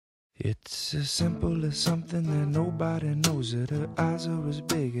It's as simple as something that nobody knows it. Her eyes are as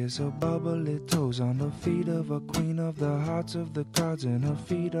big as her bubbly toes. On the feet of a queen of the hearts of the cards, and her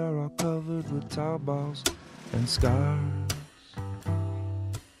feet are all covered with tar balls and scars.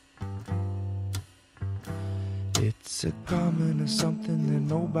 It's a common as something that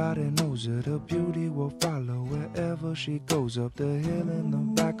nobody knows it. Her beauty will follow wherever she goes. Up the hill in the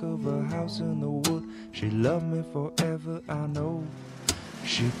back of her house in the wood. She loved me forever, I know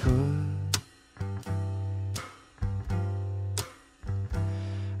she could.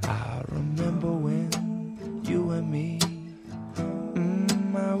 I remember when you and me,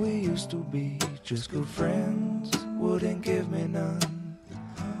 how we used to be just good friends, wouldn't give me none,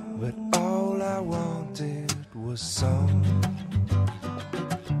 but all I wanted was some.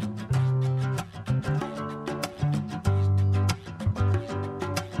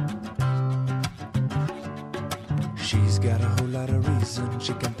 She's got a whole lot of reasons.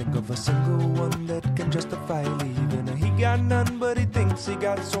 She can't think of a single one that can justify leaving her. He got none, but he thinks he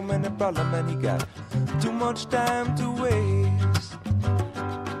got so many problems, and he got too much time to waste.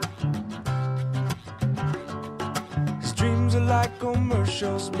 His dreams are like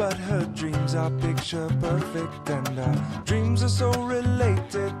commercials, but her dreams are picture perfect, and our dreams are so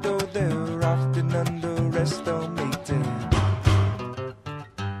related, though they're often underestimated.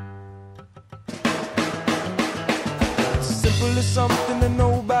 It's something that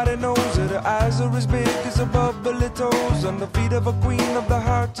nobody knows. That her eyes are as big as her bubbly toes. On the feet of a queen of the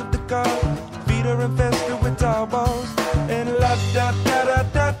hearts of the car. Feet are infested with tar balls. And la da da da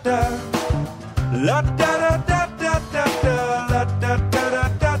da da, la da da da da da da, la da da da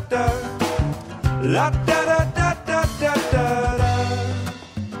da da, la da da da da da da.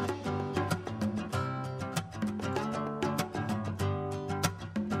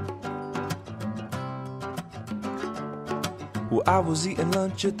 Well, I was eating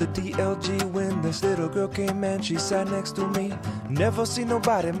lunch at the DLG when this little girl came and she sat next to me. Never seen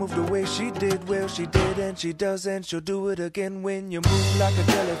nobody move the way she did. Well, she did and she does and she'll do it again. When you move like a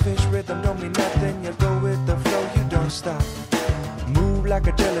jellyfish, rhythm don't mean nothing. You go with the flow, you don't stop. Move like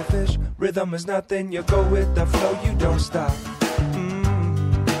a jellyfish, rhythm is nothing. You go with the flow, you don't stop.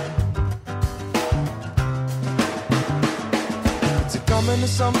 It's a common to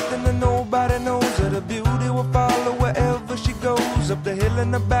something that nobody knows. That her beauty will follow wherever she goes. Up the hill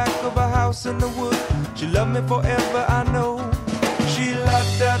in the back of a house in the wood. She loved me forever, I know. She la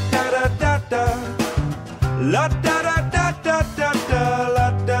da da da da da, la da da da da da da,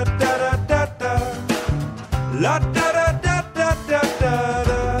 la da da da da da, la da da da da da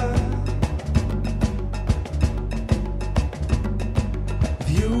da. If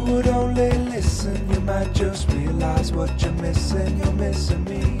you would only listen, you might just realize what you're missing. You're missing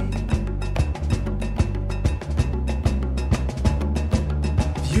me.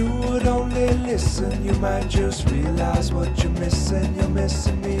 You would only listen, you might just realize what you're missing. You're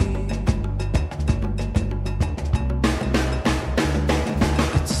missing me.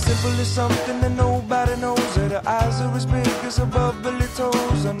 It's as simple as something that nobody knows. That her eyes are as big as her bubbly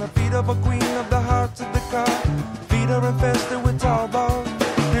toes. On the feet of a queen of the hearts of the car. Feet are infested with tar balls.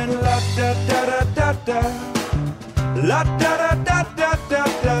 And la da da da da da, la da da da da da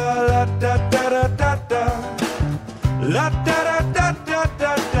da, la da da da da da, la da da da da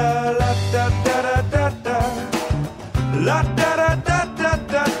da da, la da da da da da, la